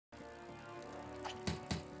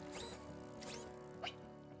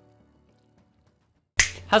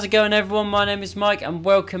How's it going, everyone? My name is Mike and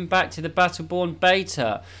welcome back to the Battleborn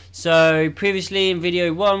beta. So previously in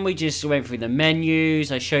video 1 we just went through the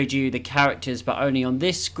menus, I showed you the characters but only on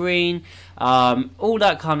this screen, all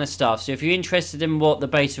that kind of stuff. So if you're interested in what the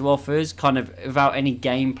beta offers, kind of without any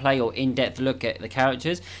gameplay or in-depth look at the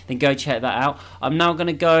characters, then go check that out. I'm now going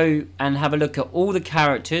to go and have a look at all the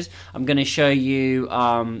characters. I'm going to show you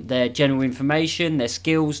their general information, their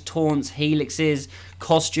skills, taunts, helixes,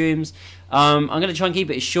 costumes. I'm going to try and keep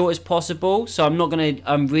it as short as possible, so I'm not going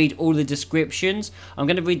to read all the descriptions. I'm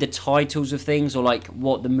going to read the titles of things or like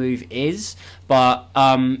what the move is, but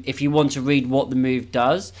if you want to read what the move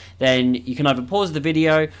does, then you can either pause the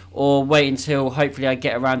video or wait until hopefully I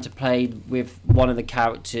get around to play with one of the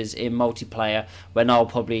characters in multiplayer, when I'll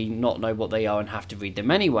probably not know what they are and have to read them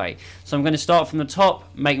anyway. So I'm going to start from the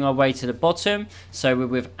top, make my way to the bottom. So we're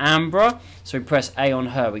with Ambra, so we press A on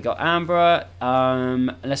her. We got Ambra,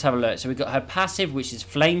 let's have a look. So we got her passive, which is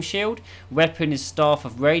Flame Shield, weapon is Staff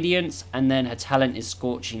of Radiance, and then her talent is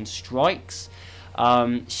Scorching Strikes.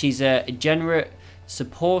 She's a degenerate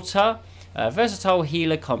supporter, versatile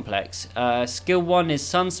healer complex. Skill 1 is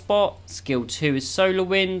Sunspot, skill 2 is Solar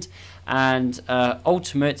Wind, and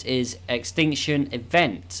ultimate is Extinction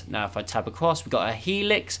Event. Now if I tab across, we've got a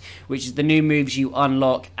Helix, which is the new moves you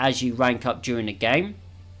unlock as you rank up during the game.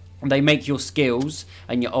 They make your skills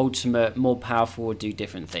and your ultimate more powerful or do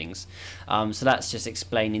different things. So that's just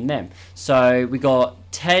explaining them. So we got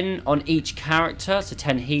 10 on each character, so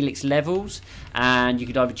 10 Helix levels, and you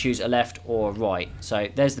could either choose a left or a right. So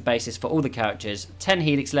there's the basis for all the characters. 10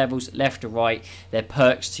 Helix levels, left or right. They're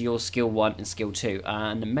perks to your skill 1 and skill 2.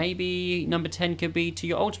 And maybe number 10 could be to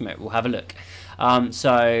your ultimate. We'll have a look.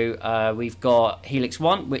 We've got Helix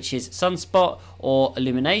 1, which is Sunspot or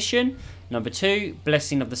Illumination. Number 2,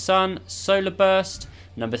 Blessing of the Sun, Solar Burst.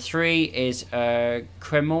 Number 3 is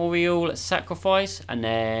Cremorial Sacrifice. And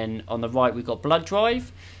then on the right we've got Blood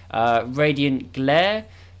Drive, Radiant Glare.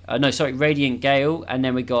 Radiant Gale. And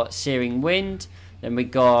then we got Searing Wind. Then we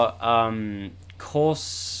got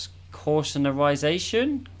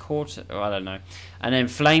Cautionarization. I don't know. And then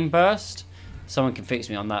Flame Burst. Someone can fix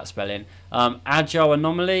me on that spelling. Agile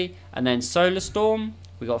Anomaly. And then Solar Storm.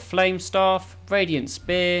 We got Flame Staff, Radiant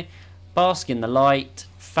Spear, Bask in the Light,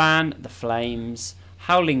 Fan the Flames,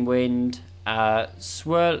 Howling Wind,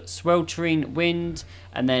 Sweltering Wind,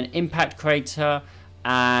 and then Impact Crater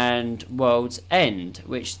and World's End,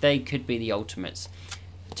 which they could be the ultimates.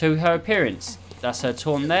 To her appearance, that's her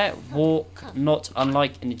taunt there. Walk not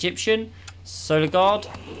unlike an Egyptian. Solar Guard.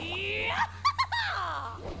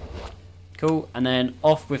 Cool, and then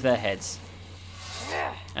off with their heads.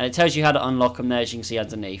 And it tells you how to unlock them there, as you can see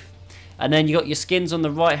underneath. And then you got your skins on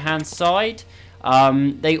the right hand side.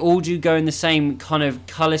 They all do go in the same kind of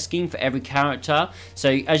colour scheme for every character.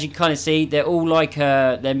 So as you kind of see, they're all like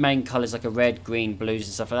their main colours like a red, green, blues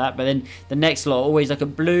and stuff like that. But then the next lot are always like a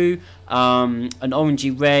blue, an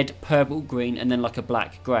orangey red, purple, green, and then like a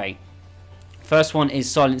black grey. First one is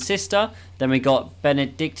Silent Sister. Then we got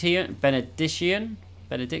Benedictian,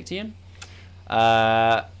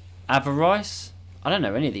 Avarice. I don't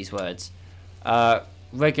know any of these words.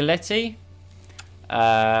 Regoletti,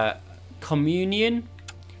 Communion,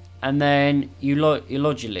 and then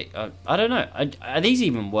Eulogy. I don't know. Are these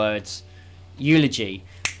even words? Eulogy.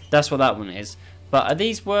 That's what that one is. But are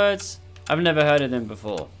these words? I've never heard of them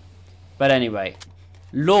before. But anyway,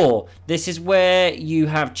 Law. This is where you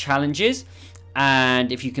have challenges,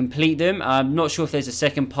 and if you complete them, I'm not sure if there's a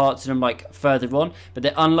second part to them like further on, but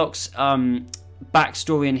it unlocks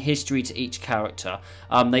backstory and history to each character.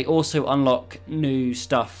 They also unlock new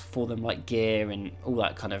stuff for them like gear and all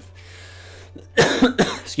that kind of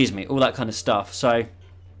excuse me, all that kind of stuff. So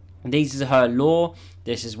these is her lore.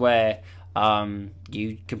 This is where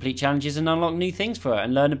you complete challenges and unlock new things for her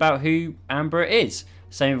and learn about who Ambra is.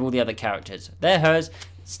 Same with all the other characters. They're hers.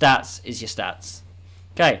 Stats is your stats.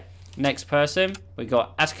 Okay, next person we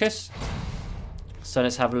got Atticus. So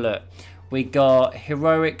let's have a look. We got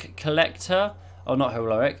Heroic Collector. Oh, not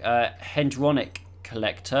heroic, Hendronic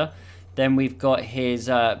Collector. Then we've got his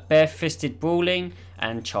Bare-Fisted Brawling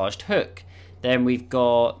and Charged Hook. Then we've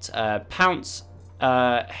got Pounce,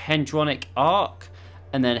 Hendronic Arc,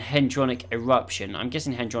 and then Hendronic Eruption. I'm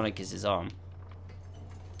guessing Hendronic is his arm.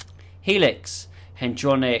 Helix,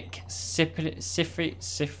 Hendronic Siphoning.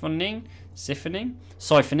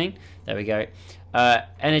 There we go.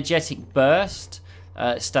 Energetic Burst,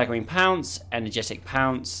 Staggering Pounce, Energetic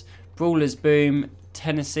Pounce, Brawler's Boom,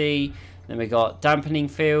 Tennessee. Then we got Dampening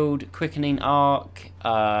Field, Quickening Arc,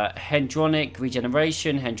 Hendronic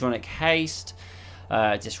Regeneration, Hendronic Haste,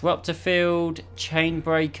 Disruptor Field, Chain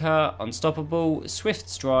Breaker, Unstoppable, Swift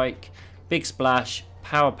Strike, Big Splash,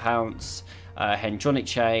 power pounce, hendronic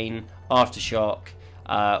chain, aftershock,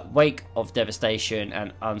 wake of devastation,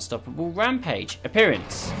 and unstoppable rampage.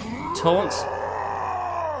 Appearance: Taunts,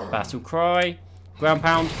 battle cry, ground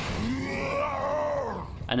pound,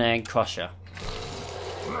 and then crusher.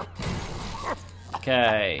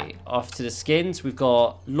 Okay, off to the skins. We've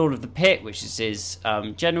got Lord of the Pit, which is his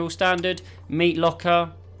general standard, Meat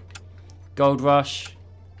Locker, Gold Rush,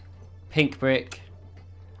 Pink Brick,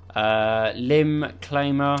 Limb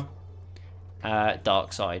Claimer,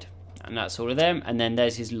 Dark Side, and that's all of them. And then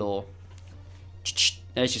there's his lore.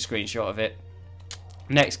 There's your screenshot of it.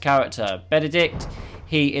 Next character, Benedict.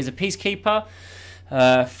 He is a peacekeeper,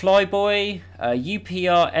 Flyboy,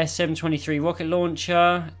 UPR SM-23 rocket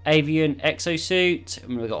launcher, avian exosuit,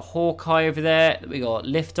 and we've got Hawkeye over there, we got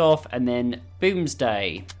Liftoff, and then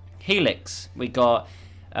Boomsday. Helixs, we got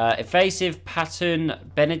evasive pattern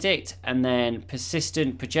Benedict, and then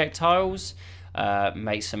persistent projectiles,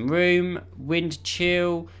 make some room, wind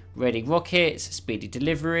chill, ready rockets, speedy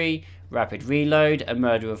delivery, rapid reload, a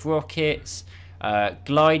murder of rockets,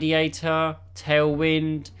 gladiator,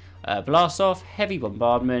 tailwind, blast off, heavy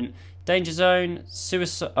bombardment, danger zone,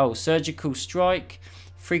 surgical strike,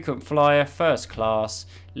 frequent flyer, first class,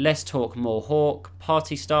 less talk more hawk,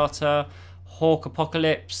 party starter, hawk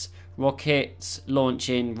apocalypse, rockets,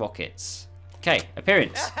 launching rockets. Okay,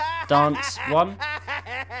 appearance: Dance 1,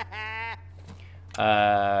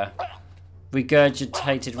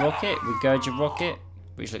 regurgitated rocket,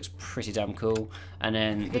 which looks pretty damn cool, and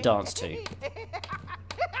then the Dance 2.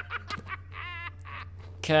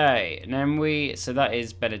 Okay, and then so that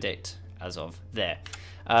is Benedict as of there.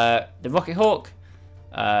 The Rocket Hawk,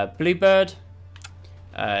 Bluebird,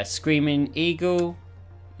 Screaming Eagle,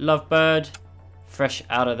 Lovebird, Fresh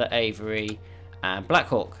Out of the Aviary, and Black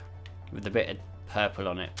Hawk with a bit of purple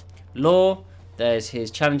on it. Lore, there's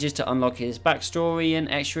his challenges to unlock his backstory and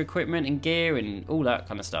extra equipment and gear and all that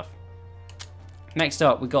kind of stuff. Next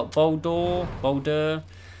up, we got Boulder,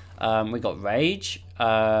 we got Rage,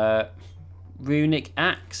 Runic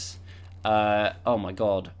Axe, oh my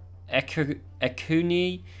god,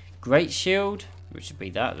 Ekuni Great Shield, which would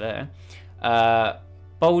be that there,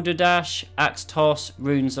 Boulder Dash, Axe Toss,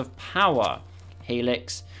 Runes of Power,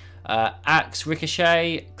 Helix, Axe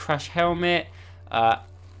Ricochet, Crash Helmet,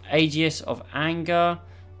 Aegis of Anger,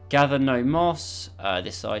 Gather No Moss,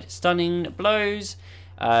 this side, Stunning Blows,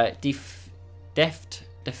 Deft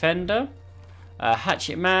Defender,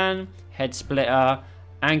 Hatchet Man, Head Splitter,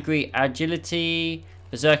 Angry Agility,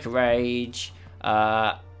 Berserker Rage,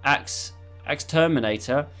 Axe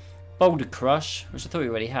Terminator, Boulder Crush, which I thought we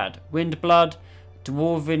already had, Wind Blood,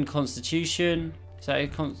 Dwarven Constitution, is that a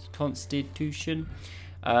Constitution?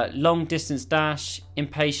 Long Distance Dash,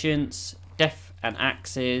 Impatience, Death and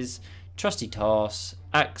Axes, Trusty Toss,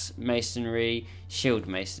 Axe Masonry, Shield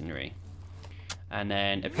Masonry. And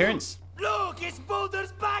then appearance. Look, it's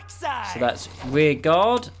Boulder's backside. So that's Rear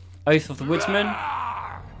Guard, Oath of the Woodsman,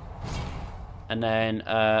 and then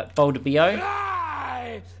Boulder BO.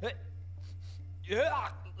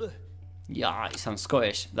 Yeah, it sounds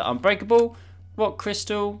Scottish. The Unbreakable, Rock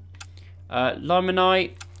Crystal,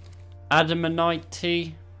 Limonite,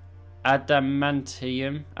 Adamanti,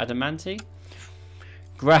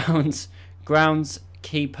 Grounds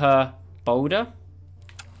Keeper Boulder,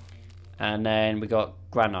 and then we got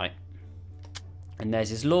Granite. And there's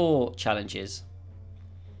his lore challenges.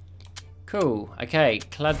 Cool. Okay,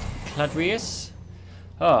 Cladrius.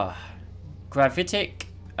 Oh, Gravitic,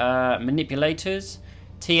 Manipulators,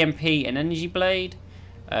 TMP and Energy Blade,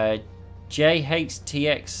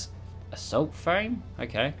 JHTX Assault Frame.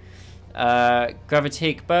 Okay.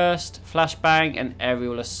 Gravitic Burst, Flashbang, and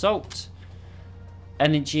Aerial Assault.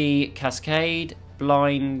 Energy Cascade,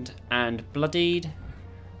 Blind and Bloodied.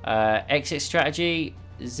 Exit Strategy,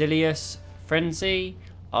 Zilius, Frenzy,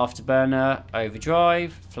 Afterburner,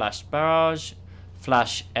 Overdrive, Flash Barrage,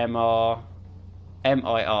 Flash MIRV,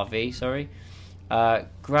 sorry.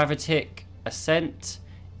 Gravitic Ascent,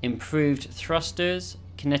 Improved Thrusters,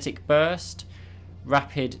 Kinetic Burst,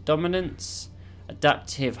 Rapid Dominance,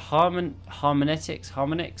 Adaptive Harmonics,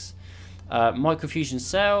 Microfusion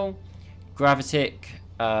Cell, Gravitic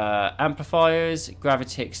Amplifiers,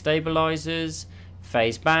 Gravitic Stabilizers,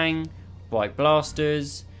 Phase Bang, Bright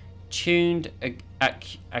Blasters, Tuned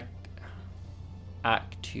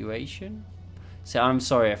Actuation. So I'm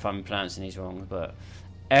sorry if I'm pronouncing these wrong, but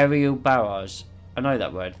Aerial Barrage. I know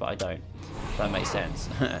that word, but I don't. That makes sense.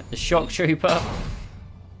 The Shock Trooper.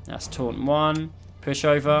 That's Taunt 1.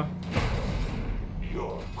 Pushover.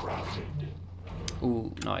 You're grounded.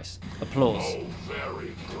 Ooh, nice. Applause. Oh,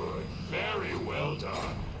 very good. Very well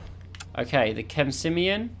done. Okay, the Chem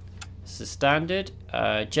Simeon. It's the standard.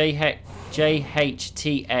 JHTX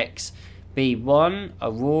B1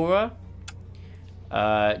 Aurora.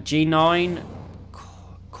 G9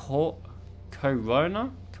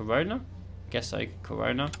 Corona. Guess so.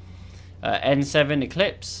 Corona. N7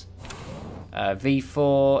 Eclipse.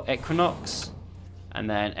 V4 Equinox. And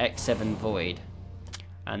then X7 Void.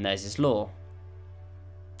 And there's his lore.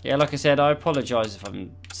 Yeah, like I said, I apologise if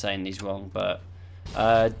I'm saying these wrong, but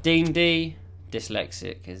D&D,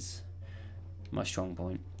 dyslexic is my strong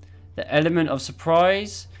point. The element of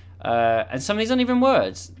surprise, and some of these aren't even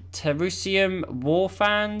words. Terusium War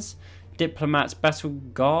Fans, Diplomat's Battle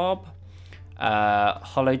Garb,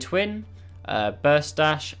 Hollow Twin, Burst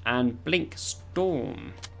Dash, and Blink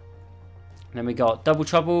Storm. Then we got Double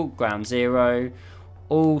Trouble, Ground Zero,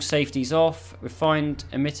 All Safeties Off, Refined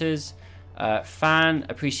Emitters, Fan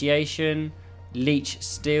Appreciation, Leech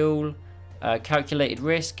Steel, Calculated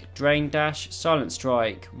Risk, Drain Dash, Silent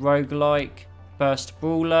Strike, Roguelike, Burst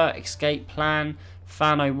Brawler, Escape Plan,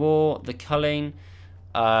 Fan O' War, The Culling,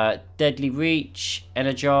 Deadly Reach,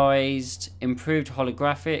 Energized, Improved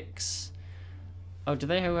Holographics. Oh, do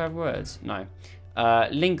they have words? No.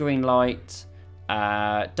 Lingering Light,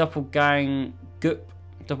 Doppelgang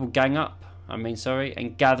Up,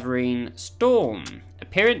 and Gathering Storm.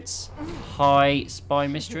 Appearance, High Spy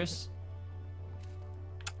Mistress.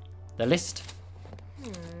 The list.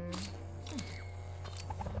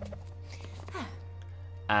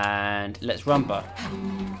 And let's rumba.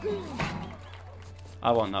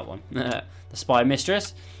 I want that one. The Spy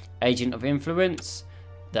Mistress, Agent of Influence,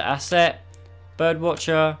 The Asset,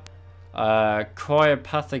 Birdwatcher,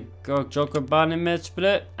 Cryopathic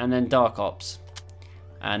Joggerbanimid, and then Dark Ops.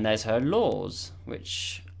 And there's her laws,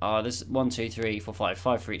 which are this 1, 2, 3, 4,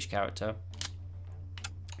 5 for each character.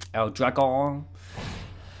 El Dragon,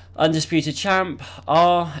 Undisputed Champ,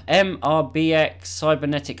 MRBX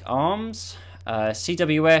Cybernetic Arms,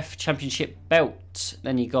 CWF Championship Belt.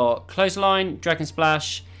 Then you got Clothesline, Dragon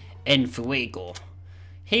Splash, Enfuego.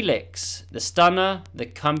 Helixs, the Stunner, the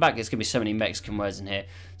Comeback. There's going to be so many Mexican words in here.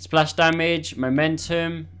 Splash Damage,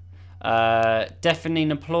 Momentum,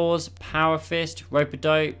 Deafening Applause, Power Fist,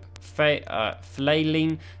 Rope-a-Dope,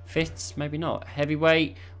 Flailing Fists, maybe not.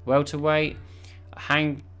 Heavyweight, Welterweight,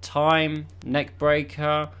 Hang Time, Neck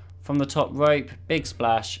Breaker, From the Top Rope, Big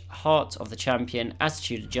Splash, Heart of the Champion,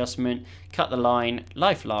 Attitude Adjustment, Cut the Line,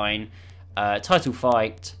 Lifeline, Title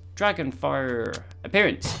Fight, Dragon Fire.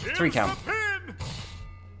 Appearance, 3 count.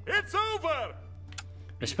 It's over.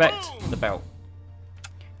 Respect the belt.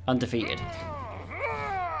 Undefeated.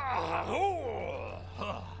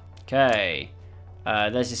 Okay.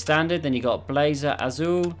 There's his standard. Then you got Blazer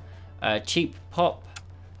Azul, Cheap Pop,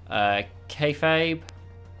 Kayfabe.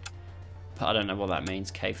 I don't know what that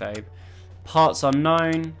means. Kayfabe. Parts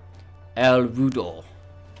Unknown, El Rudo.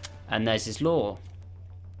 And there's his lore.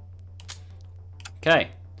 Okay.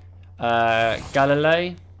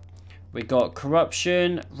 Galilei. We got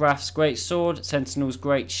Corruption, Wrath's Great Sword, Sentinel's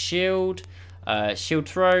Great Shield, Shield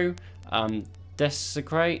Throw,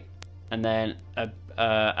 Desecrate, and then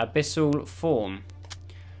Abyssal Form.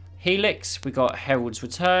 Helix, we got Herald's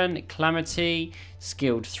Return, Calamity,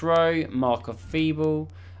 Skilled Throw, Mark of Feeble,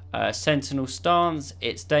 Sentinel Stance,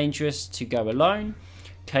 It's Dangerous to Go Alone,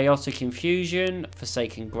 Chaotic Infusion,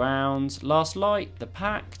 Forsaken Grounds, Last Light, The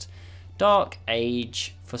Pact, Dark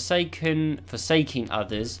Age, Forsaking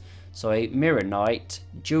Others, Mirror Knight,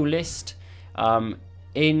 Duelist,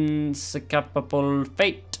 Inscapable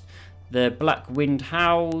Fate, The Black Wind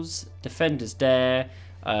Howls, Defender's Dare,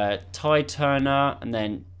 Tide Turner, and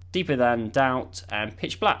then Deeper Than Doubt and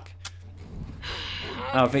Pitch Black.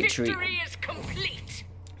 Our victory is complete.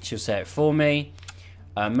 She'll say it for me.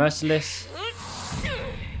 Merciless.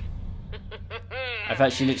 I've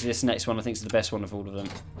actually looked at this next one. I think it's the best one of all of them.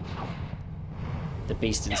 The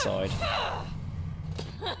Beast Inside.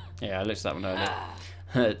 Yeah, I looked at that one earlier.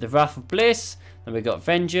 The Wrath of Bliss. Then we've got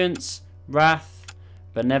Vengeance, Wrath,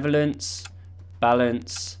 Benevolence,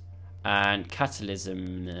 Balance, and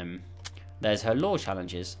Catalysm. There's her lore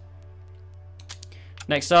challenges.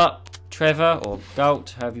 Next up, Trevor, or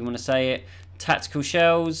Galt, however you want to say it. Tactical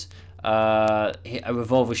Shells, a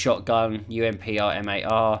Revolver Shotgun,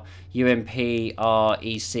 UMPR-MAR, UMPR-EC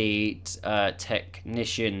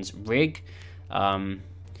Technician's Rig. Where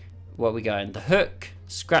are we going? The Hook,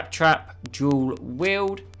 Scrap Trap, Dual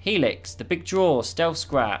Wield, Helix, the Big Draw, Stealth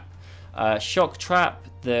Scrap, Shock Trap,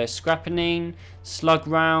 the Scrappening, Slug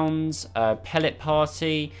Rounds, Pellet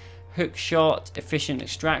Party, Hook Shot, Efficient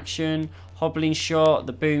Extraction, Hobbling Shot,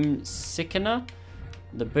 the Boom Sickener,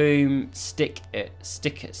 the Boom Sticker,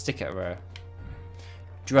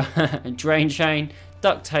 Drain Chain,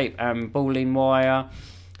 Duct Tape and Balling Wire,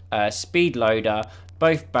 speed loader,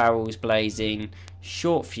 both barrels blazing,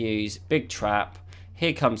 short fuse, big trap,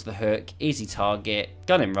 here comes the hook, easy target,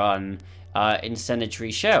 gun and run,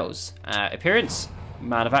 incendiary shells. Appearance,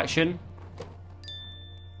 man of action.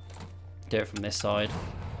 Do it from this side.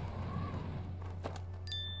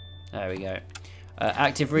 There we go.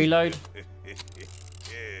 Active reload.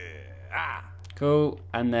 Cool.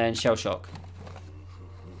 And then shell shock.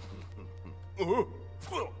 The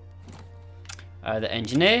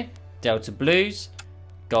engineer, Delta Blues,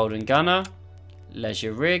 Golden Gunner,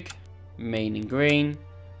 Leisure Rig, Mean and Green,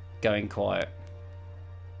 Going Quiet.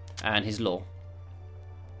 And his law.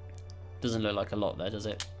 Doesn't look like a lot there, does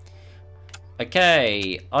it?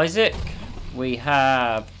 Okay, Isaac. We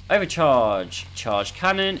have Overcharge, Charge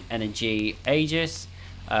Cannon, Energy Aegis,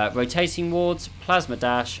 Rotating Wards, Plasma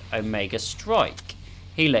Dash, Omega Strike.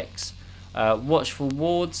 Helixs, Watchful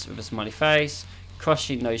Wards with a smiley face,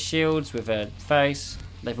 Crushing those shields with a face.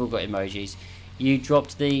 They've all got emojis. You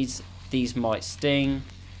dropped these might sting.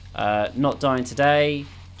 Not dying today.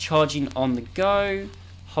 Charging on the go.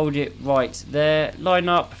 Hold it right there. Line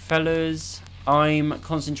up, fellas. I'm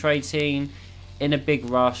concentrating. In a big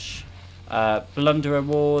rush. Blunder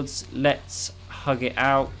awards. Let's hug it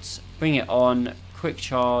out. Bring it on. Quick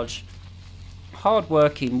charge. Hard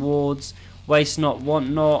working wards. Waste not, want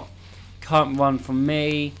not. Can't run from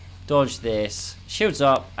me. Dodge this. Shields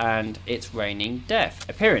up, and it's raining death.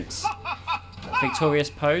 Appearance. Victorious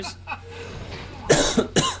pose.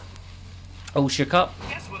 All shook up.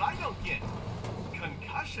 Guess what I don't get?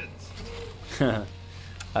 Concussions.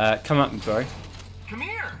 Come up, bro. Come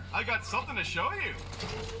here. I got something to show you.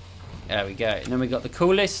 There we go. And then we got the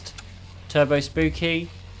coolest. Turbo Spooky.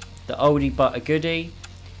 The oldie but a goodie.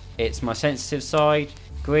 It's my sensitive side.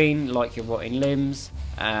 Green like your rotting limbs.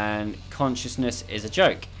 And consciousness is a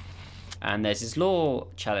joke. And there's his law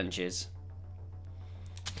challenges.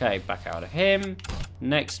 Okay, back out of him.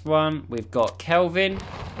 Next one, we've got Kelvin.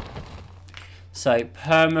 So,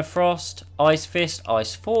 Permafrost, Ice Fist,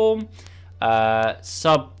 Ice Form,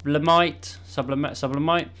 Sublimite,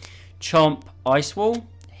 Chomp, Ice Wall,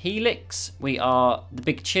 Helixs, we are the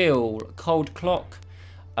Big Chill, Cold Clock,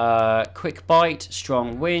 Quick Bite,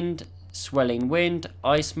 Strong Wind, Swelling Wind,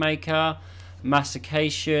 Ice Maker,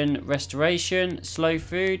 Massication, Restoration, Slow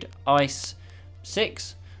Food, Ice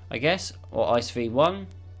 6, I guess, or Ice V1,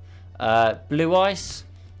 Blue Ice,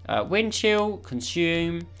 Wind Chill,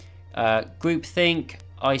 Consume, Groupthink,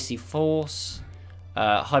 Icy Force,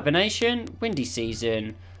 Hibernation, Windy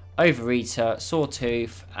Season, Overeater,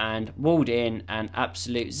 Sawtooth, and Walled In and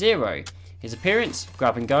Absolute Zero. His appearance,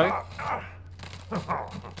 grab and go.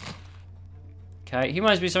 Okay, he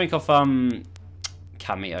reminds me of something off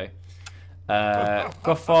Cameo.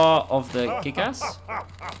 Goffar of the Gigas.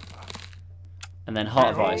 And then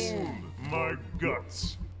Heart of Ice. My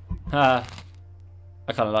guts. I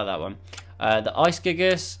kind of like that one. The Ice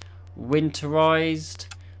Gigas, Winterized,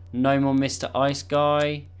 No More Mr. Ice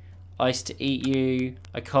Guy, Ice to Eat You,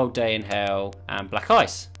 A Cold Day in Hell, and Black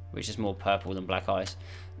Ice, which is more purple than Black Ice.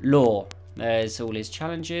 Law, there's all his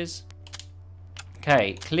challenges.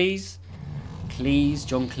 Okay, Cleese,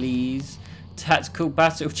 John Cleese, Tactical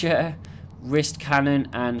Battle Chair, Wrist Cannon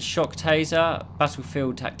and Shock Taser,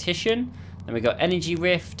 Battlefield Tactician. Then we got Energy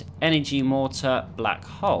Rift, Energy Mortar, Black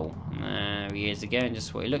Hole. There he is again,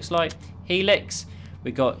 just what he looks like. Helix,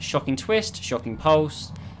 we got Shocking Twist, Shocking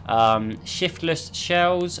Pulse, Shiftless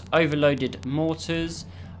Shells, Overloaded Mortars,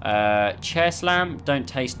 Chair Slam, Don't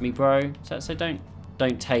Taste Me Bro. So that's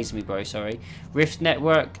don't tase me bro, sorry. Rift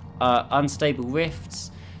Network, Unstable Rifts,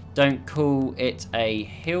 Don't Call It a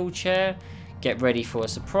Hill Chair, Get Ready for a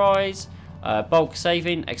Surprise, Bulk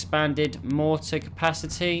Saving, Expanded Mortar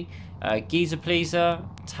Capacity, Geezer Pleaser,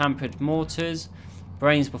 Tampered Mortars,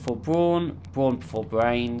 Brains Before Brawn, Brawn Before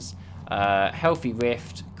Brains, Healthy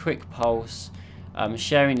Rift, Quick Pulse,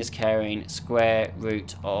 Sharing is Caring, Square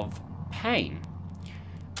Root of Pain.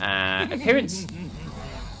 Appearance,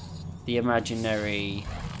 the Imaginary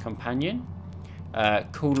Companion,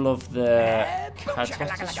 Call of the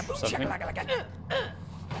something.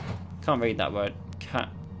 Can't read that word.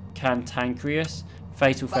 Cantankerous,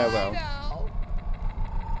 Fatal Farewell.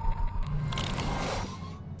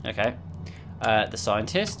 Okay. The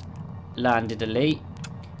Scientist, Landed Elite,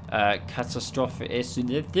 Catastrophic,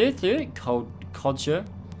 Codger,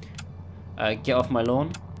 Get Off My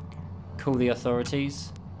Lawn, Call the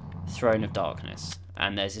Authorities, Throne of Darkness.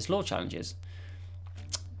 And there's his law challenges.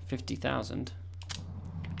 50,000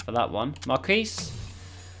 for that one. Marquise,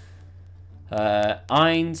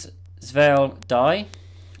 Eins, Zvel Die,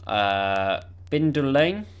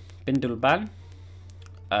 Bindulban,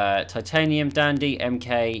 Titanium Dandy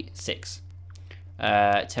MK6,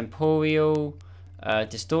 temporal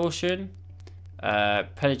distortion,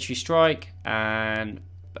 predatory strike, and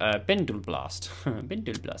bindle blast.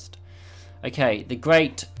 Bindle blast. Okay, the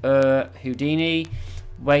great Houdini,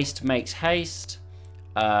 waste makes haste,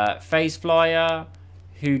 phase flyer,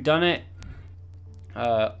 whodunit,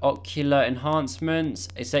 ocular enhancements,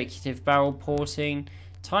 executive barrel porting,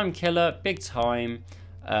 time killer, big time,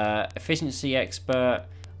 efficiency expert,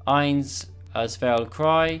 Eins Asvel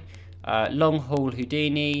Cry, long haul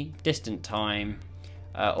Houdini, distant time,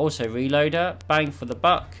 also reloader, bang for the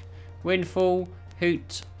buck, windfall,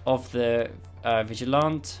 hoot of the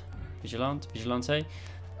vigilante,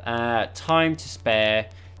 time to spare,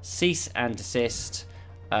 cease and desist,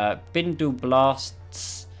 bindle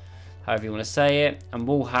blasts, however you want to say it, and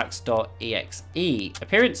wallhacks.exe.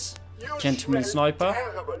 Appearance, gentleman sniper.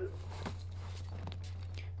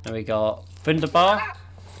 Then we got Thunderbar.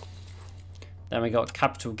 Then we got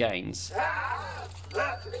capital gains.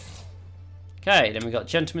 Okay, then we got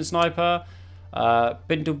gentleman sniper,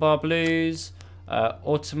 Bindlebar blues,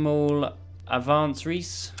 autumnal avance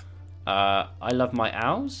reese. I love my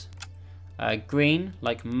owls. Green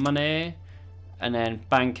like money, and then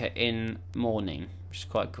banker in morning, which is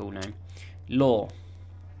quite a cool name. Law,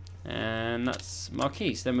 and that's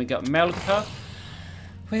Marquise. Then we got Melka.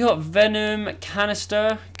 We got Venom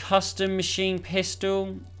canister, custom machine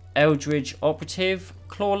pistol, Eldridge operative,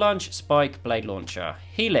 claw lunge, spike, blade launcher.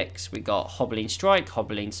 Helix, we got hobbling strike,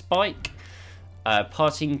 hobbling spike,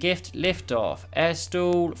 parting gift, lift off, air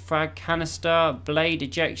stall, frag canister, blade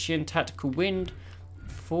ejection, tactical wind,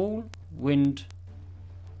 fall, wind,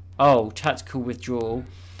 oh, tactical withdrawal,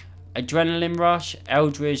 adrenaline rush,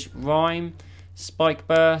 Eldridge rhyme, spike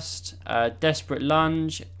burst, desperate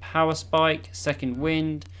lunge, power spike, second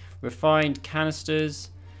wind, refined canisters,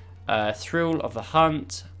 thrill of the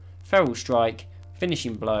hunt, feral strike,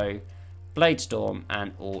 finishing blow, blade storm,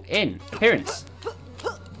 and all in. Appearance,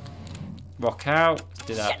 rock out,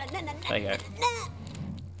 do that, there you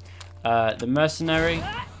go. The mercenary,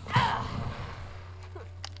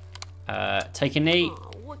 take a knee.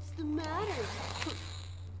 What's the matter?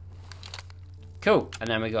 Cool, and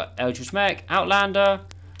then we got Eldritch Mech, Outlander,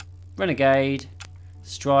 Renegade,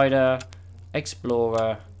 Strider,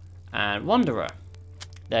 Explorer, and Wanderer.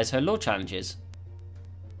 There's her lore challenges.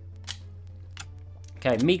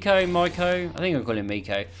 Okay, Myko, I think I'll call him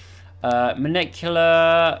Miko.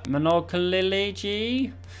 Monocular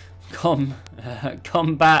Monocology,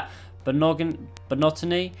 Combat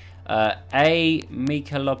Monotony, A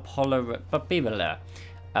Mycolopolar,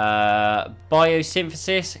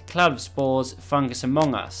 biosynthesis, cloud of spores, fungus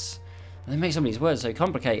among us. They make some of these words so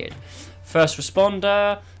complicated. First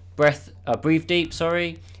responder, breathe deep,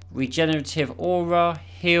 regenerative aura,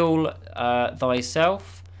 heal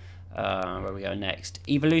thyself. Where we go next?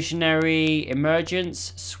 Evolutionary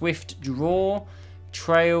emergence, swift draw,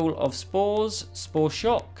 trail of spores, spore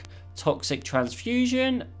shock, toxic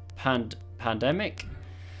transfusion, pandemic,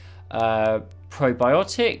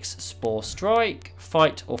 probiotics, spore strike,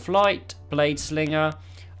 fight or flight, blade slinger,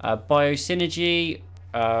 biosynergy,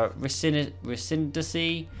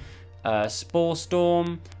 rescindacy, spore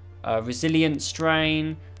storm, resilient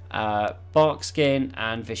strain, bark skin,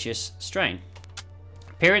 and vicious strain.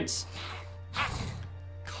 Appearance,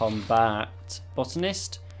 combat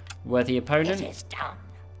botanist, worthy opponent, It is done.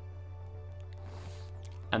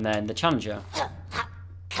 and then the challenger.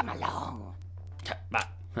 Come along.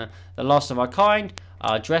 The last of our kind,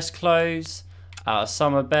 our dress clothes, our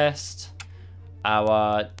summer best,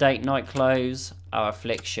 our date night clothes, our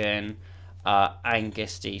affliction, our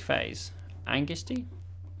angusty phase. Angusty?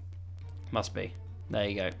 Must be. There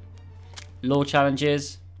you go. Lore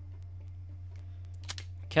challenges.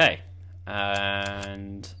 Okay.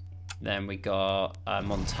 And then we got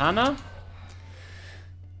Montana.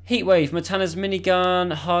 Heatwave, Montana's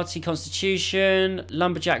minigun, Hearty Constitution,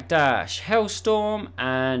 Lumberjack Dash, Hellstorm,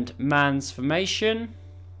 and Man's Formation.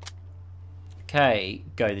 Okay,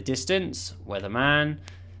 go the distance, Weatherman,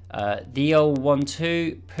 the old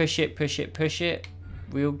 1-2, push it, push it, push it.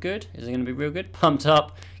 Real good. Is it going to be real good? Pumped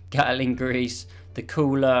up, Gatling Grease, the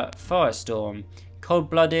cooler, Firestorm,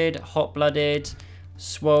 Cold-Blooded, Hot-Blooded,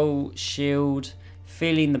 Swole Shield,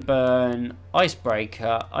 Feeling the Burn,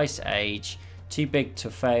 Icebreaker, Ice Age, Too Big to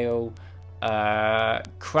Fail,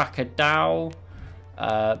 Crackadow,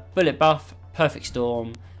 Bullet Buff, Perfect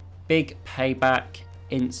Storm, Big Payback,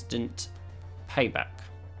 Instant Payback.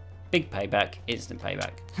 Big Payback, Instant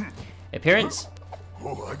Payback. Appearance?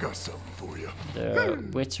 Oh, I got something for you. The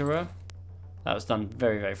Witterer. That was done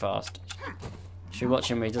very, very fast. Should we watch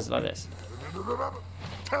him when he does it like this?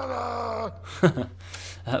 Ta-da!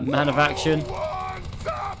 Man of Action. Wants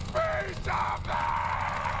a piece of that?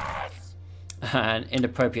 An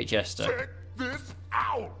inappropriate jester. Check this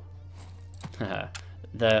out.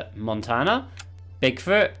 The Montana,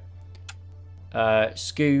 Bigfoot,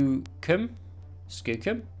 Skookum,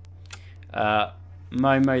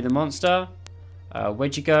 Momo the monster,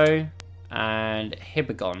 Wedgiego, and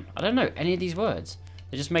Hibagon. I don't know any of these words.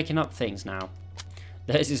 They're just making up things now.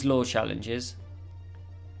 There's his lore challenges.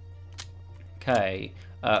 Okay,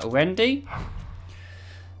 Wendy,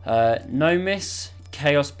 Nomis,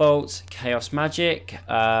 Chaos Bolts, Chaos Magic,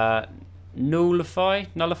 Nullify,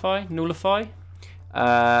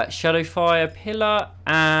 Shadowfire Pillar,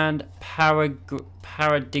 and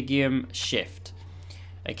Paradigm Shift.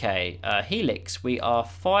 Okay, Helixs, we are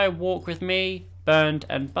Fire Walk With Me, Burned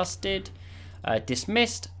and Busted,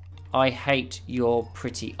 Dismissed, I Hate Your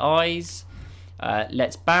Pretty Eyes,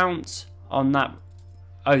 Let's Bounce on that.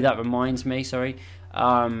 Oh, that reminds me, sorry.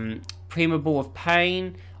 Primable of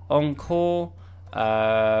Pain, Encore,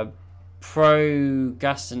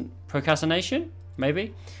 Procrastination,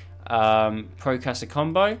 maybe. Procrastination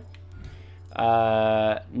Combo,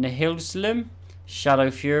 Nihilslim,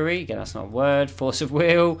 Shadow Fury, again that's not a word, Force of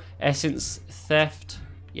Will, Essence Theft,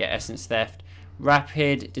 Essence Theft,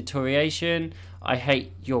 Rapid Deterioration, I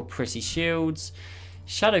Hate Your Pretty Shields,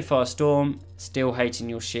 Shadowfire Storm, Still Hating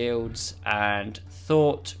Your Shields, and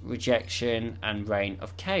Thought, Rejection, and Reign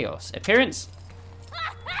of Chaos. Appearance?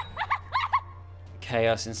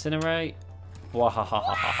 Chaos Incinerate.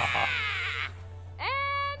 Wahahahahaha.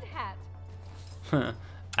 And hat.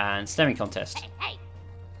 And Stemming Contest.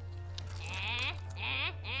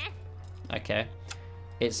 Okay.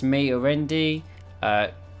 It's me, Orendi.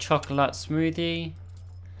 Chocolate Smoothie.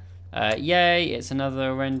 Yay, it's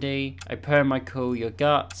another Orendi. I perm, I cool your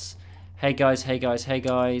guts. Hey guys, hey guys, hey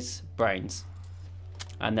guys. Brains.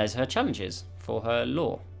 And there's her challenges for her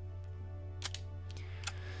lore.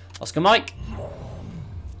 Oscar Mike.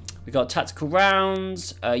 We got tactical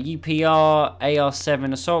rounds, UPR,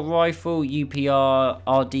 AR-7 assault rifle, UPR,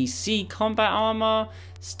 RDC combat armor,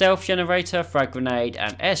 stealth generator, frag grenade,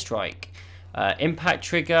 and airstrike. Impact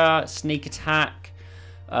trigger, sneak attack,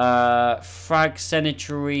 frag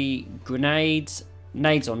sanitary grenades,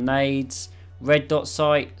 nades on nades, red dot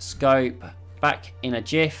sight, scope, back in a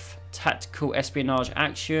jiff, tactical espionage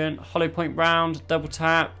action, hollow point round, double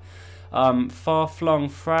tap, far flung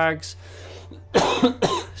frags.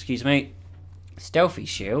 Excuse me, stealthy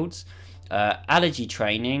shields, allergy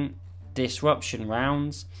training, disruption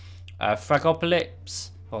rounds,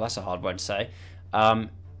 fragopolis. Oh, that's a hard word to say.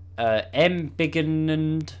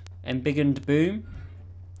 Embiggened boom,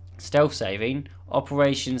 stealth saving,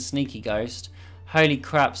 Operation Sneaky Ghost, holy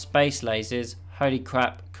crap space lasers, holy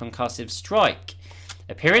crap concussive strike.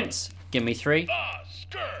 Appearance? Give me 3.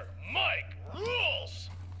 Oscar Mike rules.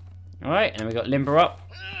 All right, and then we got limber up.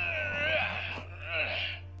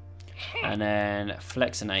 And then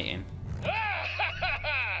flexinating. Yep.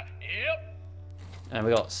 And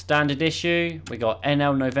we got standard issue. We got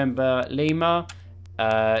NL November Lima,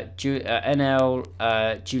 NL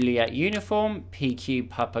Juliet Uniform,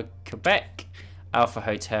 PQ Papa Quebec, Alpha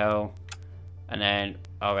Hotel, and then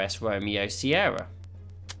RS Romeo Sierra.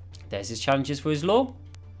 There's his challenges for his lore.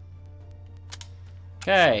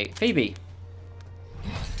 Okay, Phoebe.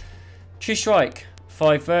 True Strike,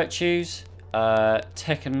 5 virtues.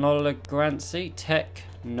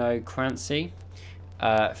 Technocrancy,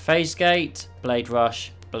 Phase Gate, Blade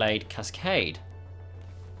Rush, Blade Cascade.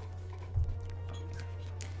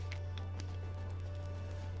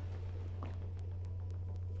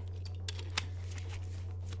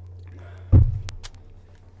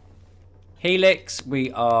 Helixs,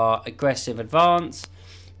 we are Aggressive Advance,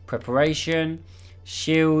 Preparation,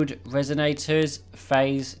 Shield Resonators,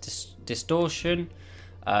 Phase Distortion,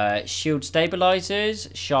 Shield Stabilizers,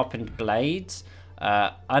 Sharpened Blades,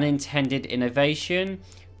 Unintended Innovation,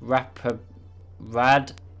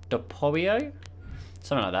 Raddoporio,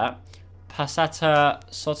 something like that, Passata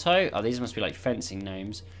Soto, oh these must be like fencing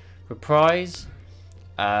names, Reprise,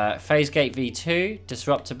 Phase Gate V2,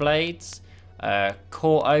 Disruptor Blades,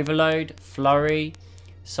 Core Overload, Flurry,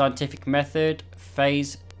 Scientific Method,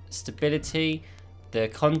 Phase Stability, The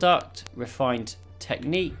Conduct, Refined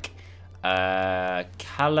Technique,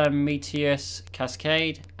 Calamitous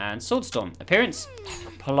Cascade, and Swordstorm. Appearance?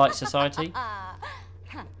 Polite Society.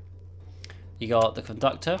 You got the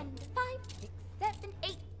Conductor. 5, 6, 7,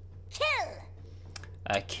 8, kill.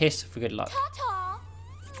 Kiss for good luck. Ta-ta.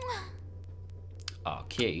 Oh,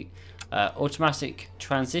 cute. Automatic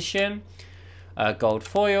Transition. Gold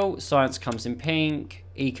Foil. Science Comes in Pink.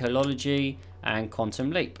 Ecology. And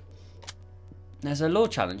Quantum Leap. There's a lore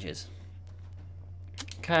challenges.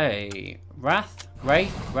 Okay, Wrath, I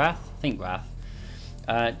think Wrath.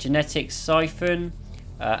 Genetic Siphon,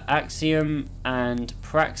 Axiom and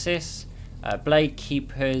Praxis, Blade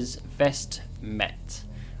Keeper's Vest Met,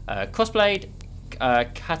 Crossblade,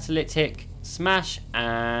 Catalytic Smash,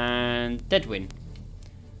 and Deadwind,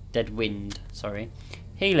 sorry.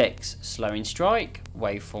 Helixs, Slowing Strike,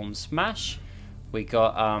 Waveform Smash. We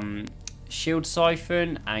got Shield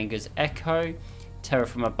Siphon, Anger's Echo, Terror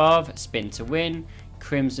from Above, Spin to Win,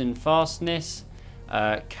 Crimson Fastness,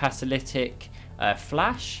 Catalytic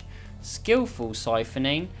Flash, Skillful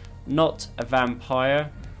Siphoning, Not a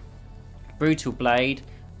Vampire, Brutal Blade,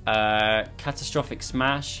 Catastrophic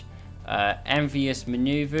Smash, Envious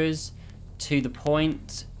Maneuvers, To the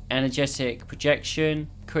Point, Energetic Projection,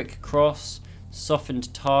 Quick Cross,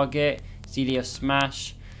 Softened Target, Zelia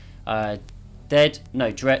Smash,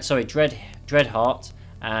 Dreadheart,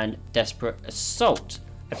 and Desperate Assault.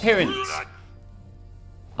 Appearance.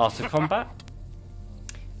 After combat.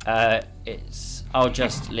 I'll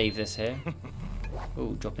just leave this here.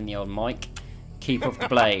 Ooh, dropping the old mic. Keep off the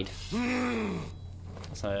blade.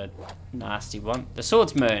 That's a nasty one. The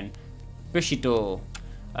Swordsman, Bushido,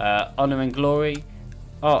 Honor and Glory,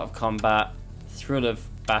 Art of Combat, Thrill of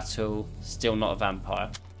Battle, Still Not a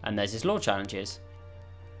Vampire. And there's his lore challenges.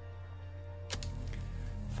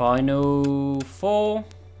 Final 4.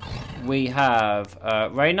 We have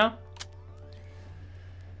Reyna,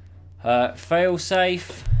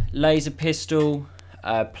 Failsafe, Laser Pistol,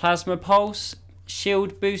 Plasma Pulse,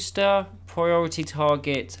 Shield Booster, Priority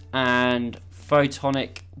Target, and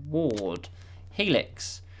Photonic Ward.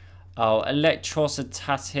 Helix,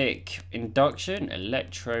 Electrostatic Induction,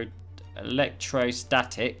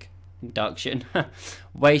 Electrostatic Induction,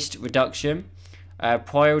 Waste Reduction,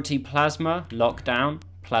 Priority Plasma, Lockdown,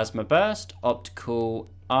 Plasma Burst, Optical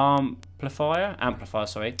Amplifier,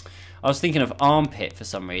 sorry. I was thinking of Armpit for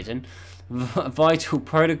some reason. Vital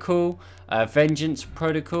Protocol, Vengeance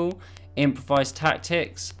Protocol, Improvised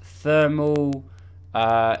Tactics, Thermal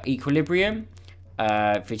Equilibrium,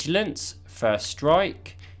 Vigilance, First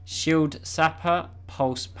Strike, Shield Sapper,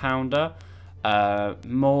 Pulse Pounder,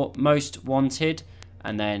 Most Wanted,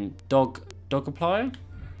 and then Dog Applier,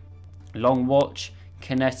 Long Watch,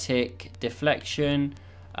 Kinetic Deflection,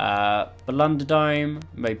 Blunderdome,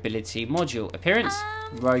 Mobility Module. Appearance,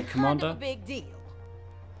 Rogue Commander, Big deal.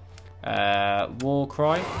 War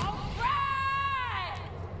Cry.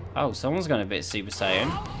 Oh, someone's going a bit Super Saiyan.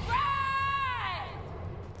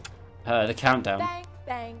 The countdown. Bang,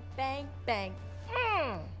 bang, bang, bang.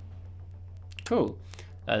 Cool.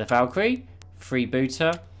 The Valkyrie,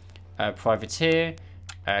 Freebooter, Privateer,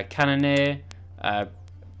 Cannoneer,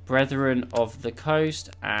 Brethren of the Coast,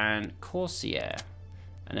 and Corsair.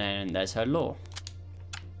 And then there's her lore.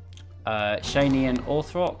 Shanian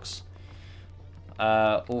Orthrox.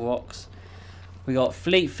 Aurochs. We got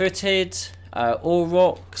Fleet-Footed,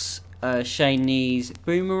 Aurochs, Shani's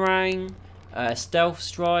Boomerang, Stealth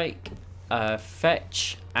Strike,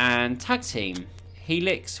 Fetch, and Tag Team.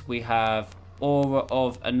 Helix, we have Aura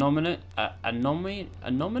of Anomaly. The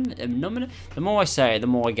more I say it, the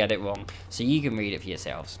more I get it wrong. So you can read it for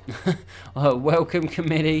yourselves. Welcome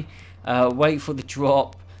Committee, Wait for the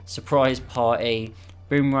Drop, Surprise Party,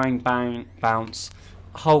 Boomerang Bounce,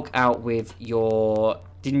 Hulk out with your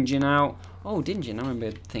Dingin out. Oh, Dingin, I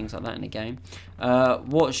remember things like that in the game.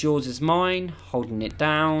 What's Yours is Mine, Holding It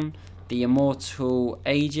Down, The Immortal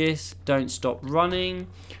Aegis, Don't Stop Running,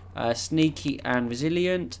 Sneaky and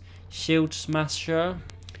Resilient, Shield Smasher,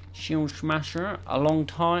 Alone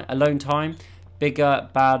Time, Bigger,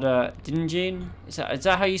 Badder, Dingin. Is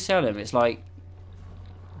that how you sell them? It's like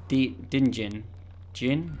Dingin.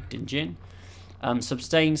 Dingin.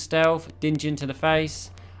 Sustain Stealth, Dingin to the Face,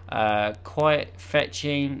 Quiet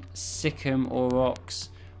Fetching, Sikkim Aurochs,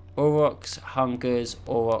 Aurochs Hungers,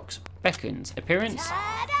 Aurochs Beckons. Appearance,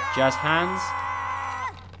 Jazz Hands,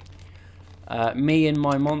 Me and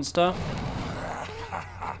My Monster,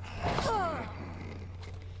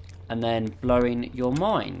 and then Blowing Your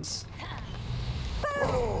Minds.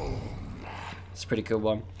 It's a pretty cool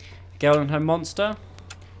one. Girl and Her Monster,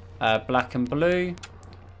 Black and Blue,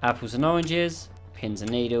 Apples and Oranges, Pins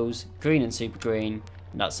and Needles, Green and Super Green,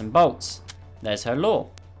 Nuts and Bolts. There's her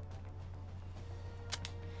lore.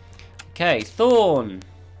 Okay, Thorn,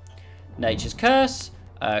 Nature's Curse,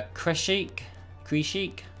 Kreshik,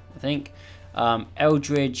 I think,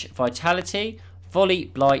 Eldridge Vitality, Volley,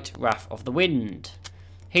 Blight, Wrath of the Wind.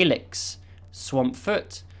 Helix,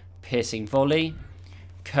 Swampfoot, Piercing Volley,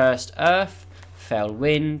 Cursed Earth, Fell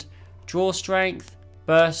Wind, Draw Strength,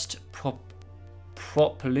 Burst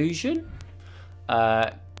Propulsion,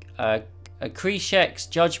 Kreshek's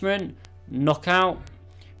Judgment, Knockout,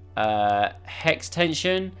 Hex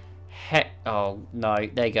Tension, Oh no,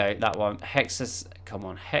 there you go, that one. Come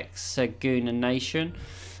on, hexagonation,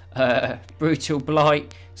 brutal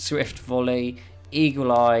blight, swift volley,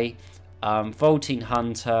 eagle eye, vaulting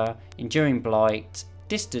hunter, enduring blight,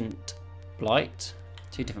 distant blight,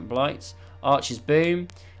 2 different blights, archer's boom,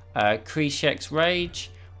 Kreshek's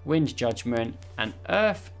rage, wind judgment, and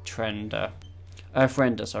earth render.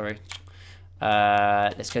 Sorry.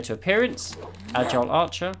 Let's go to appearance. Agile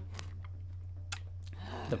archer,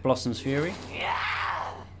 the Blossom's Fury,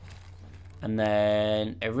 and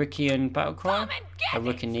then Erikian Battlecry,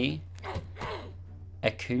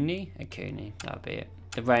 Ekuni, that'll be it.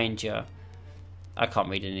 The Ranger, I can't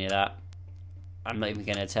read any of that. I'm not even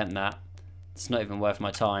going to attempt that. It's not even worth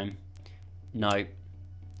my time. No.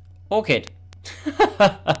 Orchid.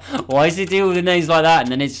 Why does he do all the names like that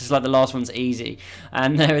and then it's just like the last one's easy?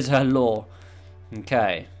 And there is her lore.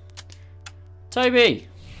 Okay. Toby.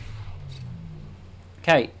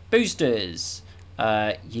 Okay, boosters.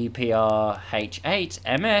 UPR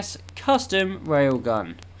H8 MS Custom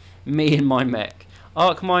Railgun. Me and my mech.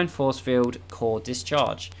 Arc Mine Force Field Core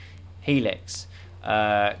Discharge. Helixs.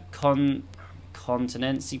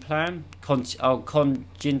 Contingency Plan.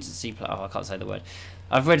 Contingency Plan. Oh, I can't say the word.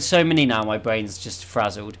 I've read so many now, my brain's just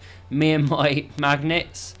frazzled. Me and my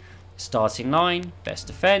magnets. Starting line. Best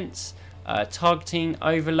defense. Targeting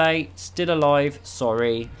overlay. Still alive.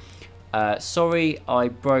 Sorry. Sorry I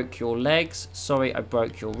broke your legs. Sorry I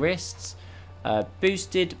broke your wrists.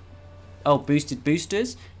 Boosted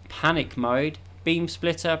boosters. Panic mode. Beam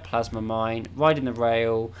splitter. Plasma mine. Riding the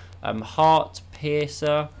rail. Heart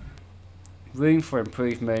piercer. Room for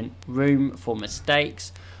improvement. Room for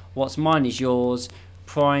mistakes. What's mine is yours.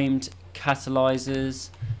 Primed catalyzers.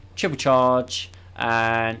 Triple charge.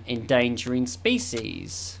 And endangering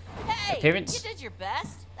species. Hey, appearance. You did your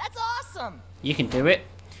best. That's awesome. You can do it.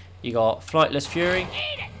 You got Flightless Fury.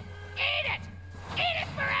 Eat it! Eat it! Eat it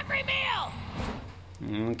for every meal!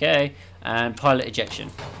 Okay. And Pilot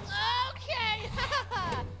Ejection. Okay.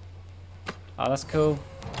 Oh, that's cool.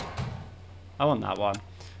 I want that one.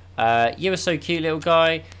 You were so cute, little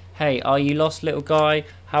guy. Hey, are you lost, little guy?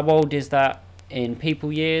 How old is that in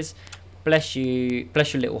people years? Bless you.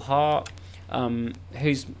 Bless your little heart.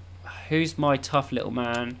 Who's my tough little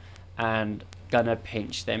man and gonna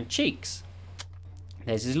pinch them cheeks?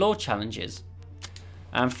 There's his lore challenges.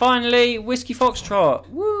 And finally, Whiskey Foxtrot.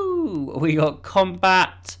 Woo! We got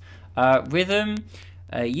combat rhythm,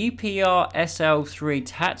 UPR SL3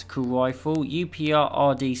 tactical rifle, UPR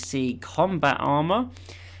RDC combat armor,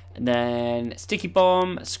 and then sticky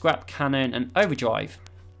bomb, scrap cannon, and overdrive.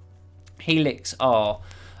 Helixs are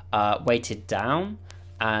weighted down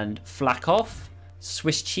and flak off,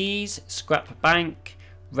 Swiss cheese, scrap bank,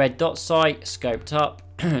 red dot sight, scoped up,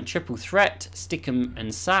 triple threat, stickum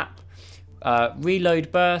and sap,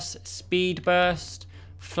 reload burst, speed burst,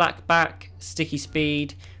 flak back, sticky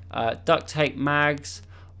speed, duct tape mags,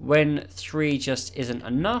 when 3 just isn't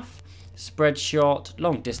enough, spread shot,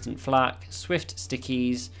 long distance flak, swift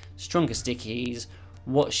stickies, stronger stickies,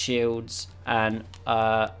 watch shields, and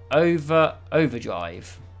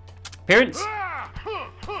overdrive. Appearance,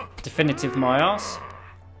 definitive my ass.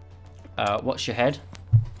 Watch your head.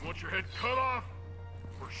 Want your head cut off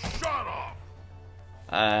or shot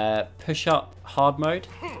off? Push up hard mode.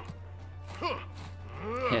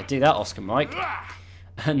 Yeah, do that, Oscar Mike.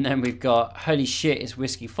 And then we've got holy shit, it's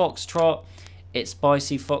Whiskey Foxtrot, it's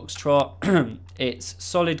Spicy Foxtrot, it's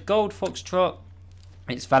Solid Gold Foxtrot,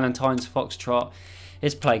 it's Valentine's Foxtrot,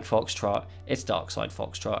 it's Plague Foxtrot, it's Darkside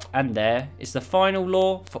Foxtrot, and there is the final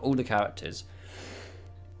lore for all the characters.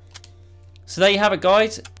 So there you have it,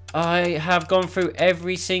 guys. I have gone through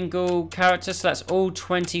every single character, so that's all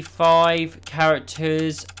 25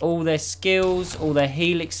 characters, all their skills, all their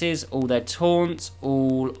helixes, all their taunts,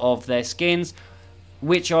 all of their skins,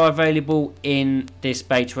 which are available in this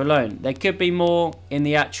beta alone. There could be more in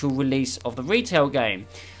the actual release of the retail game.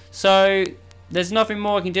 So there's nothing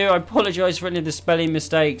more I can do. I apologise for any of the spelling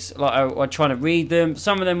mistakes, like I trying to read them.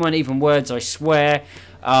 Some of them weren't even words, I swear.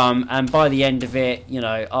 And by the end of it, you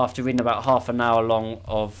know, after reading about half an hour long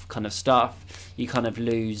of kind of stuff, you kind of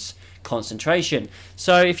lose concentration.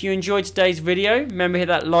 So if you enjoyed today's video, remember hit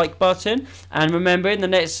that like button, and remember in the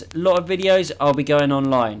next lot of videos I'll be going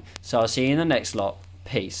online. So I'll see you in the next lot.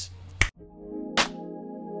 Peace.